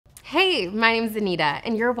Hey, my name's Anita,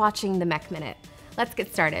 and you're watching the Meck Minute. Let's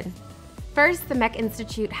get started. First, the Meck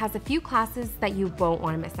Institute has a few classes that you won't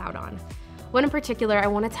want to miss out on. One in particular I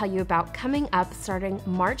want to tell you about coming up starting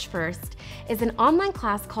March 1st is an online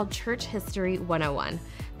class called Church History 101.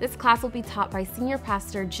 This class will be taught by Senior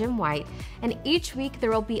Pastor Jim White, and each week there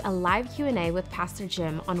will be a live Q&A with Pastor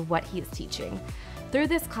Jim on what he is teaching. Through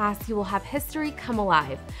this class, you will have history come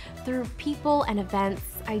alive through people and events,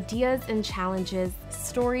 ideas and challenges,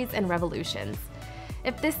 stories and revolutions.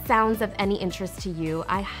 If this sounds of any interest to you,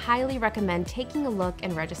 I highly recommend taking a look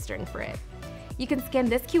and registering for it. You can scan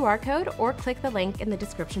this QR code or click the link in the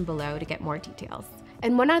description below to get more details.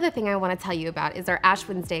 And one other thing I want to tell you about is our Ash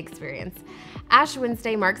Wednesday experience. Ash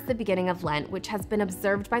Wednesday marks the beginning of Lent, which has been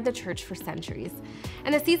observed by the church for centuries.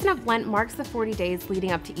 And the season of Lent marks the 40 days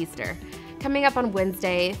leading up to Easter. Coming up on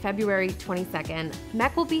Wednesday, February 22nd,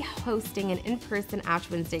 Meck will be hosting an in-person Ash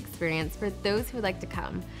Wednesday experience for those who would like to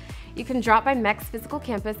come. You can drop by Meck's physical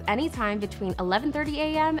campus anytime between 11:30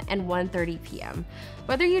 a.m. and 1:30 p.m.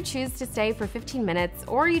 Whether you choose to stay for 15 minutes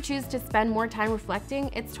or you choose to spend more time reflecting,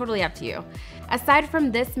 it's totally up to you. Aside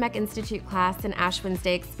from this Meck Institute class and Ash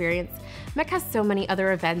Wednesday experience, Meck has so many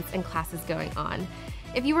other events and classes going on.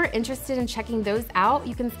 If you are interested in checking those out,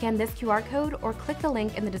 you can scan this QR code or click the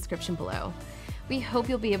link in the description below. We hope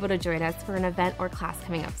you'll be able to join us for an event or class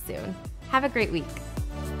coming up soon. Have a great week.